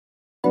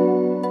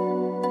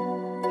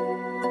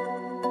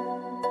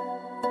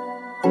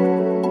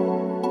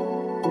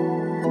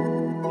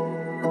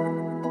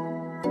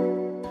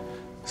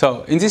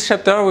So in this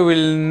chapter we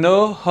will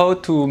know how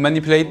to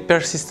manipulate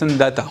persistent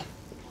data.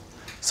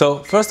 So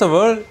first of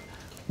all,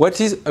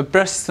 what is a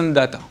persistent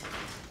data?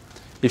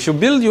 If you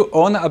build your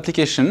own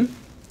application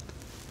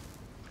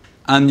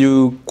and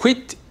you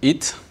quit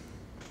it,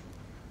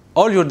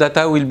 all your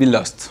data will be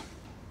lost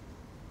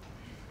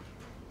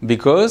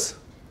because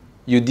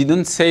you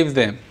didn't save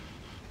them.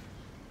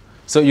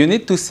 So you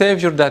need to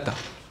save your data.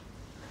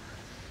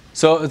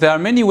 So there are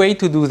many ways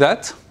to do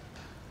that.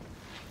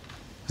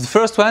 The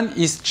first one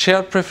is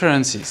shared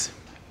preferences,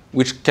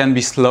 which can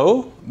be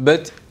slow,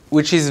 but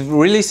which is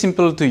really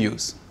simple to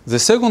use. The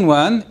second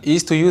one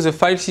is to use a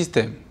file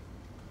system.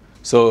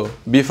 So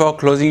before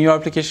closing your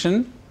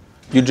application,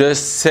 you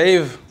just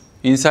save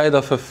inside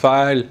of a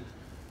file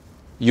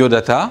your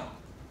data,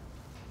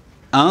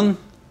 and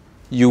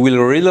you will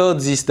reload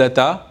this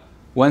data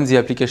when the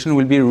application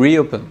will be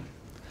reopened.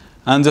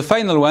 And the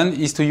final one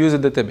is to use a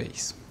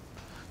database.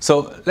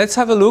 So let's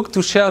have a look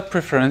to shared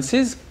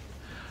preferences.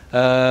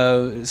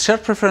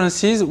 Shared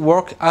preferences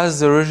work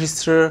as the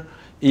register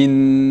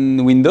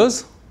in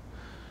Windows.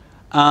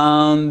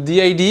 And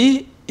the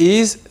idea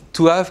is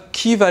to have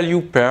key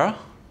value pair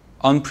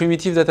on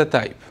primitive data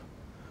type.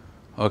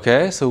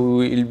 Okay, so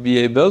we will be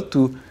able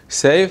to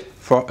save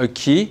for a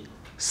key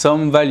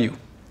some value.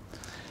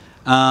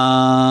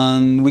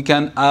 And we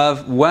can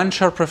have one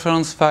shared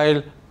preference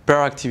file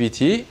per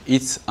activity.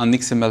 It's an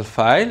XML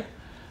file.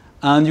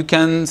 And you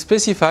can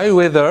specify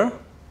whether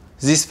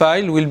this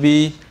file will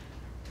be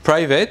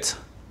private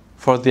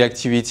for the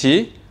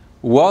activity,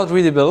 word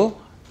readable,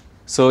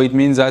 so it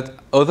means that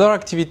other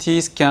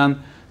activities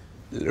can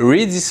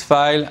read this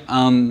file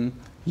and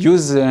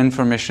use the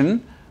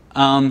information,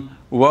 and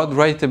word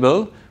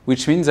writable,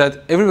 which means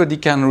that everybody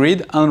can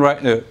read and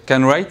write,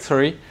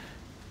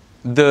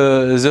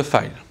 the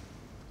file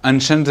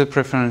and change the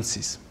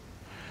preferences.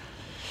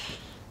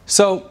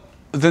 So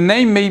the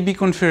name may be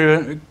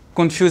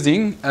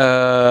confusing.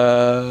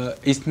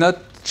 It's not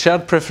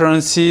shared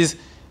preferences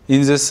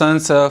in the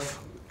sense of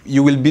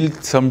you will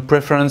build some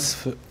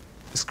preference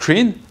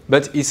screen,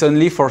 but it's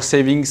only for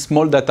saving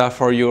small data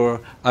for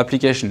your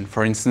application.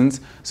 For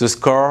instance, the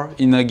score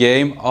in a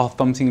game or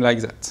something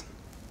like that.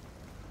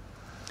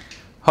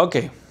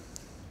 Okay,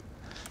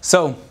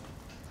 so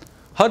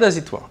how does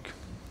it work?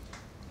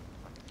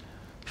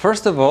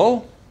 First of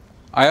all,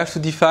 I have to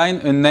define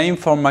a name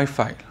for my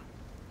file.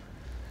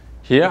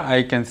 Here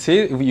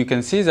you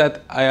can see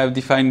that I have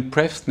defined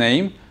pref's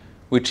name,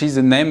 which is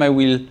the name I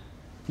will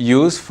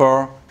use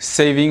for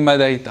saving my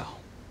data.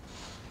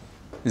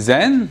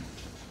 Then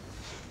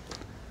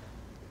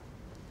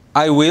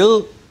I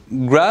will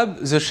grab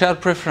the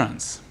shared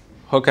preference.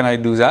 How can I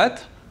do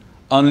that?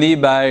 Only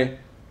by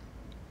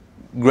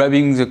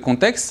grabbing the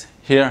context.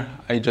 Here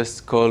I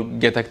just call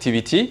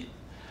getActivity,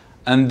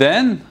 and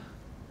then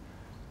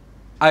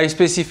I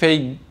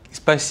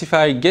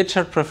specify get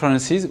shared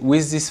preferences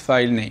with this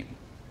file name.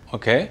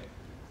 Okay,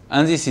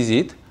 and this is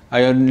it.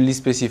 I only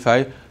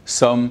specify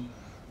some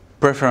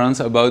preference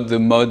about the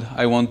mode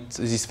I want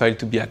this file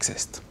to be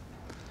accessed.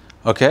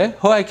 Okay,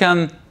 how I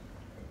can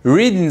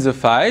read in the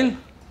file?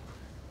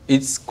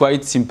 It's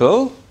quite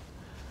simple.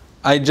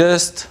 I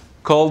just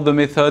call the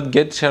method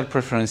get shared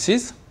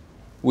preferences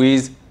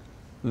with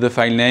the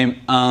file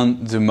name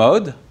and the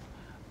mode,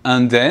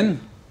 and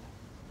then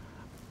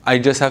I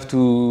just have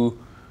to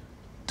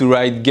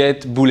write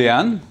get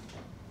boolean,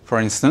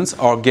 for instance,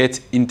 or get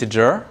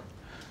integer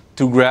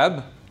to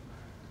grab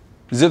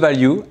the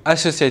value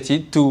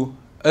associated to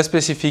a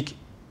specific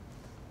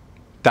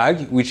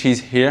tag, which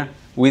is here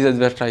with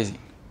advertising.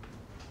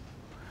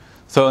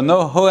 So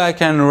now how I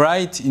can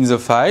write in the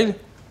file?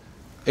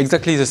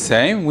 Exactly the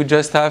same. We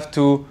just have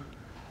to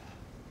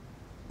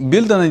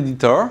build an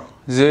editor.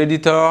 The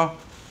editor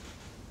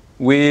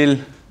will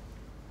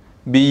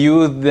be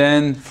used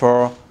then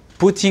for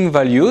putting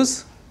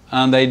values,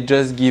 and I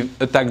just give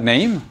a tag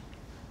name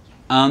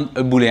and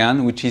a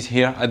boolean, which is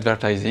here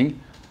advertising,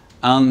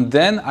 and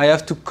then I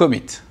have to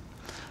commit.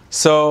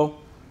 So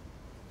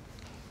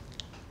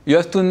you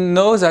have to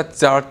know that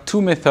there are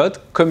two methods,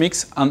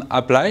 commit and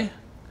apply.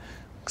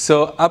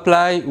 So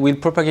apply will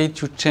propagate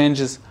your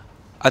changes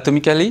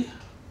atomically.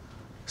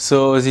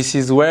 So this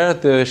is where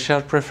the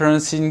shared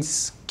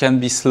preferences can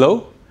be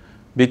slow,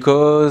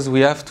 because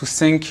we have to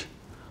sync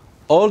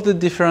all the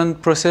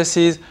different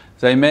processes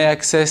that may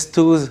access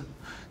to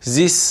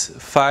this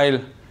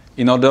file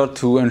in order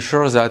to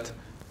ensure that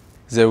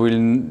there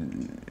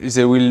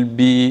will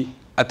be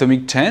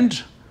atomic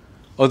change.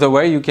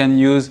 Otherwise, you can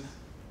use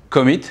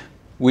commit,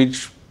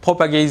 which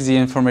propagates the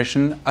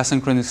information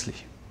asynchronously.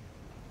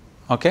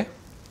 Okay?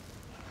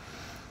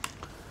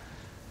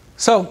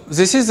 So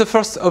this is the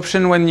first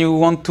option when you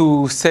want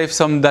to save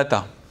some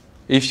data.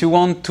 If you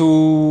want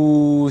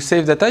to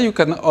save data, you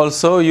can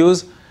also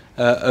use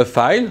a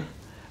file.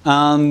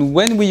 And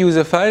when we use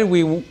a file,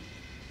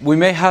 we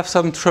may have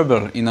some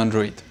trouble in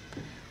Android.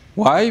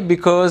 Why?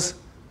 Because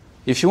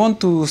if you want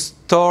to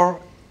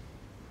store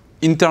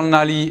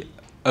internally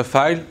a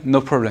file, no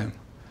problem.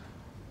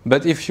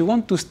 But if you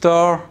want to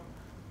store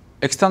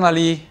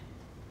externally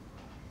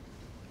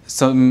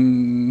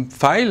some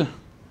file,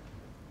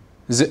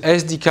 the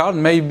SD card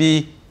may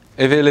be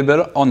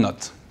available or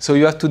not. So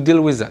you have to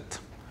deal with that.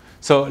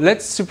 So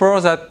let's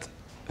suppose that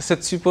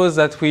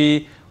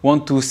we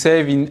want to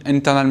save in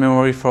internal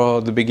memory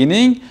for the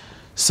beginning.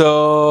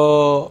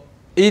 So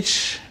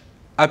each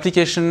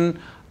application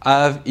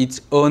have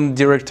its own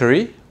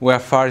directory where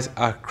files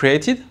are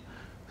created.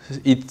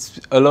 It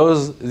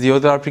allows the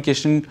other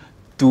application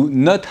to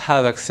not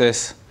have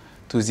access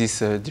to this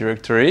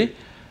directory.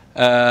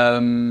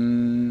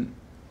 And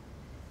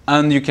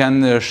you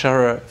can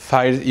share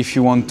files if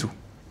you want to.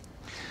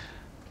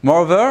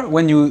 Moreover,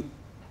 when you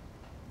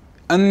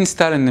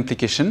uninstall an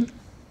application,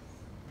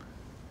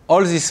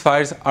 all these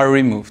files are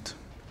removed.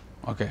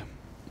 Okay.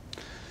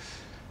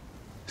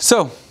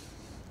 So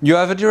you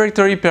have a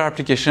directory per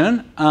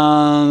application,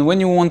 and when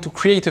you want to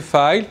create a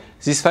file,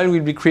 this file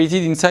will be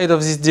created inside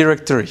of this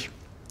directory.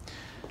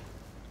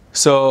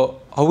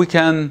 So how we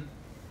can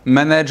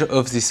manage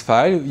of this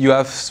file? You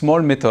have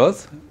small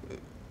methods,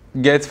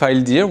 get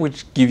file dir,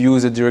 which give you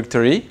the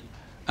directory,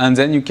 and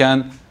then you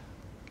can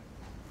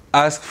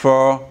ask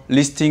for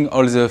listing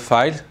all the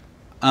files,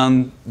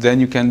 and then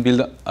you can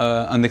build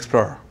an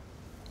explorer.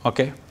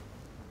 Okay.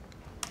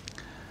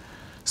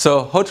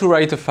 So how to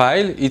write a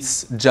file?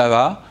 It's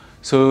Java.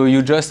 So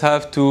you just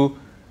have to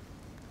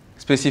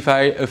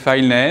specify a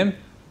file name,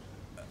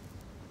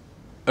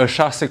 a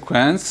char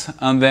sequence,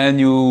 and then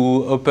you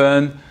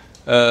open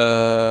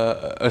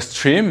a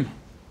stream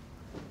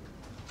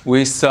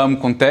with some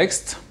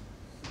context.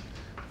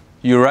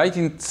 You write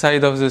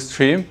inside of the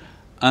stream,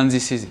 and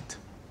this is it.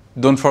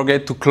 Don't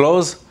forget to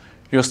close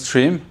your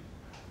stream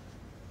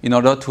in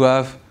order to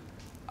have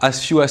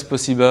as few as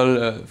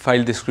possible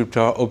file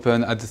descriptor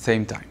open at the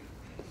same time.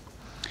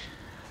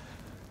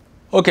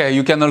 Okay,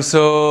 you can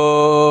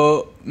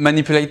also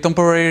manipulate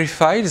temporary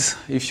files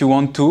if you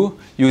want to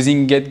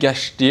using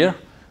get-dir,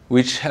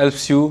 which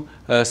helps you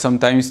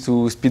sometimes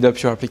to speed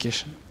up your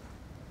application.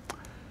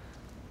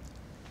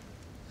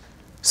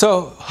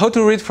 So, how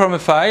to read from a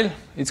file?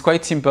 It's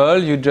quite simple.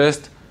 You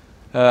just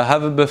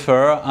have a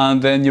buffer,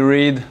 and then you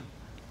read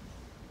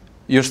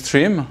your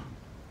stream.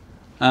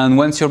 And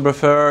once your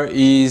buffer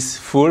is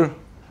full,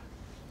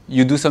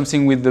 you do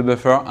something with the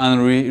buffer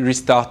and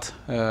restart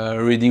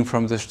reading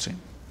from the stream.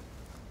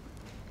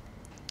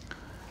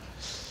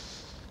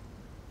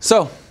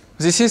 So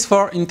this is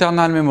for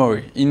internal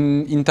memory.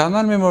 In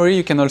internal memory,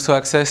 you can also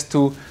access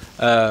to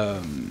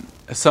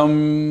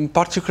some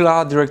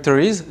particular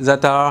directories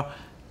that are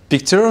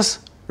pictures,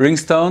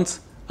 ringtones,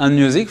 and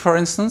music, for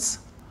instance.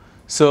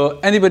 So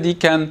anybody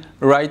can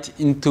write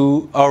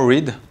into or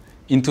read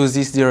into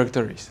these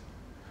directories,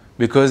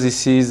 because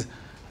these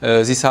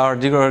are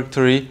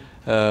directories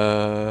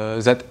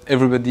that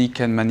everybody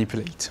can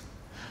manipulate.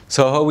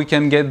 So how we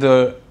can get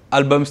the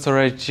album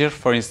storage here,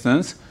 for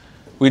instance?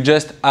 We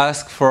just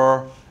ask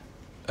for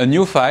a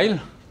new file,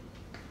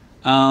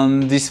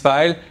 and this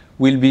file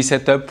will be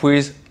set up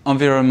with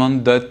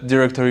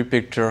environment.directory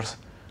pictures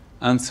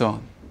and so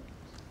on.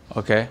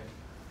 Okay.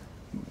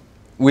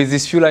 With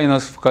this few lines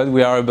of code,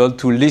 we are able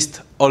to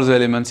list all the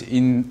elements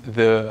in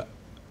the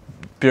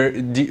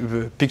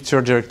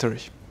picture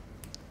directory.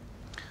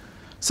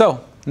 So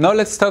now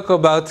let's talk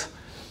about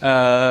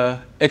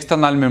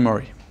external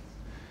memory.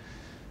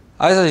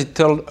 As I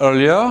told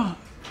earlier,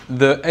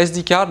 the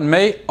SD card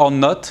may or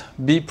not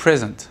be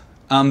present.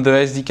 And the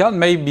SD card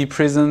may be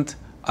present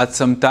at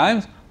some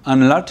time,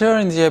 and later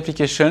in the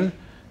application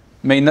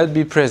may not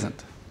be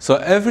present. So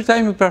every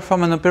time you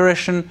perform an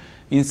operation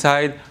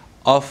inside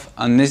of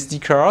an SD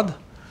card,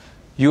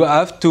 you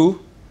have to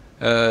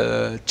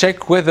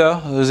check whether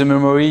the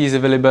memory is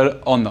available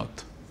or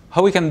not.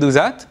 How we can do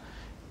that?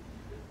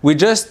 We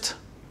just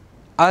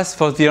ask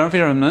for the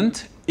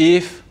environment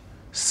if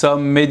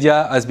some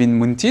media has been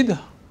mounted,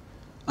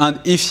 and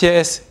if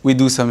yes, we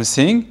do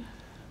something,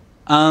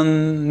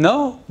 and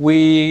no,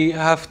 we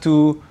have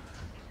to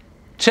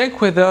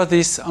check whether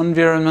this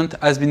environment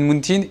has been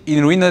mounted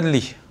in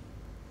read-only.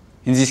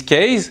 In this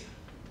case,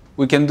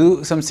 we can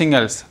do something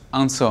else,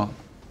 and so on.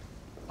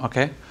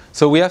 Okay?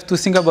 So we have to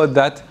think about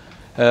that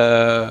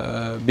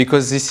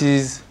because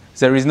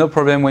there is no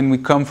problem when we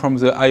come from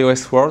the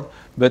iOS world,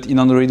 but in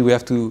Android we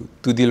have to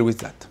deal with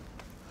that.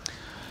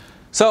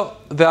 So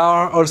there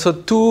are also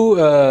two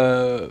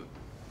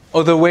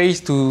other ways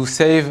to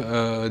save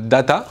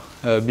data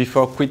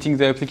before quitting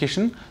the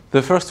application.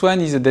 The first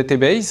one is a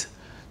database.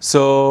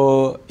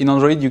 So in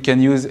Android you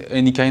can use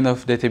any kind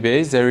of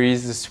database. There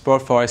is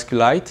support for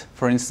SQLite,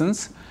 for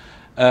instance.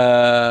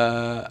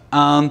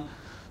 And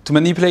to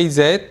manipulate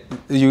that,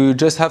 you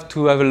just have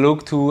to have a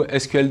look to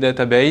SQL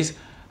database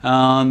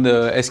and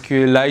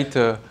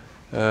SQLite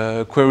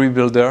query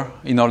builder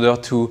in order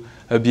to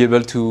be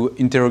able to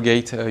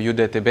interrogate your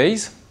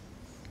database.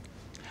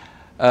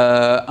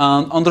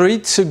 And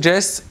Android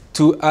suggests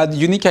to add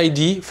unique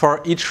ID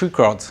for each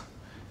record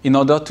in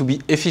order to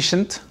be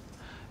efficient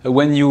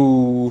when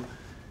you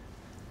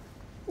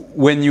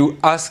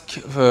ask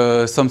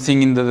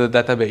something in the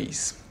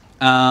database.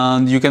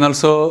 And you can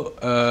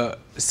also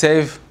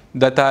save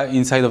data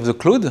inside of the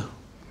cloud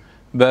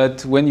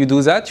But when you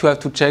do that, you have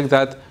to check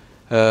that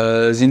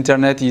the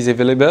internet is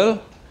available,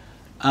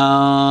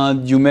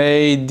 and you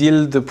may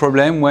deal the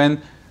problem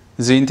when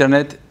the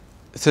internet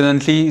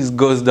suddenly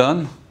goes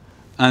down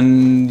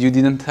and you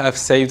didn't have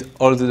saved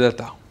all the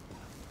data.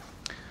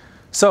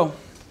 So,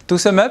 to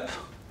sum up,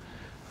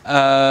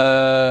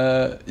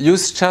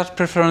 use shared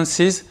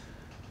preferences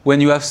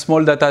when you have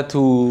small data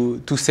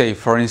to save.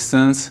 For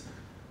instance,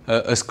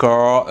 a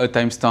score, a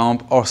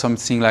timestamp, or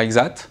something like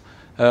that.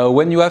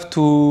 When you have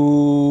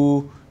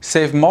to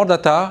save more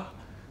data,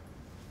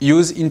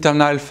 use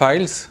internal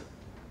files.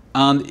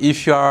 And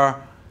if you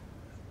are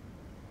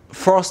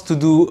forced to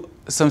do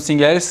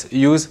something else,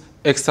 use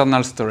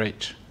external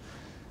storage.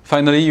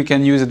 Finally, you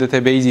can use a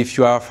database if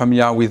you are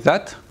familiar with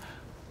that.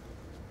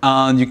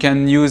 And you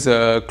can use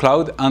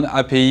cloud and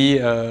API,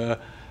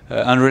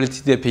 and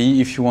related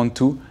API if you want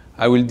to.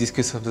 I will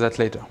discuss that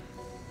later.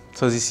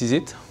 So this is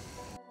it.